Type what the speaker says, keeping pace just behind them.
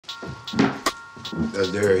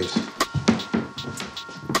That's Darius.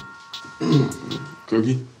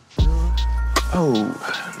 Cookie?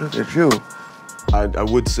 Oh, look at you. I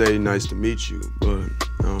would say nice to meet you, but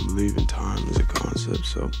I don't believe in time as a concept,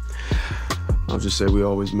 so I'll just say we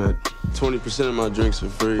always met. 20% of my drinks are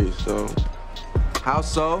free, so. How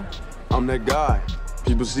so? I'm that guy.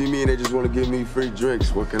 People see me and they just want to give me free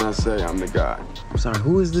drinks. What can I say? I'm the guy. I'm sorry,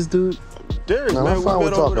 who is this dude? Darius, no, man, I'm fine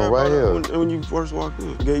with talking right here. When you first walked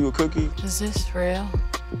in, gave you a cookie. Is this real?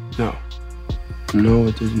 No. No,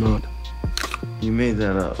 it is not. You made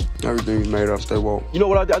that up. Everything's made up. Stay woke. You know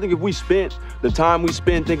what? I think if we spent the time we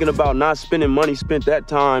spent thinking about not spending money, spent that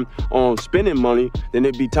time on spending money, then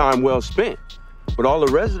it'd be time well spent. But all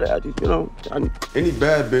the rest of that, you know, any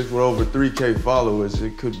bad bitch with over 3K followers,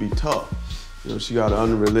 it could be tough. You know, she got an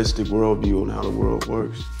unrealistic worldview on how the world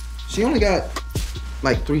works. She only got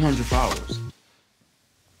like 300 followers.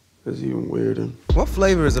 That's even weirder. What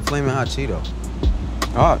flavor is a Flamin' Hot Cheeto?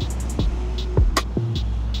 Hot.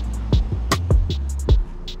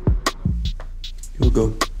 You'll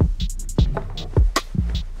go.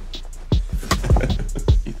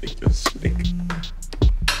 You think you're slick?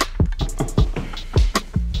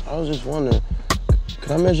 I was just wondering,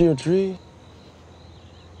 can I measure your tree?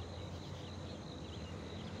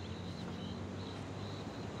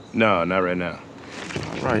 No, not right now.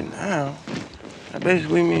 Not right now? That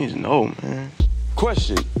basically means no, man.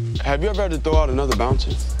 Question, have you ever had to throw out another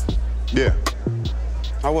bouncer? Yeah,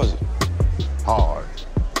 How was it? hard.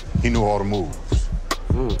 He knew all the moves.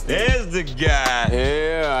 There's the guy.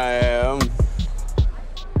 Here I am.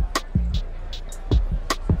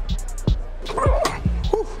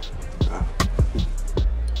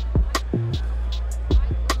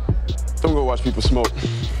 Don't go watch people smoke.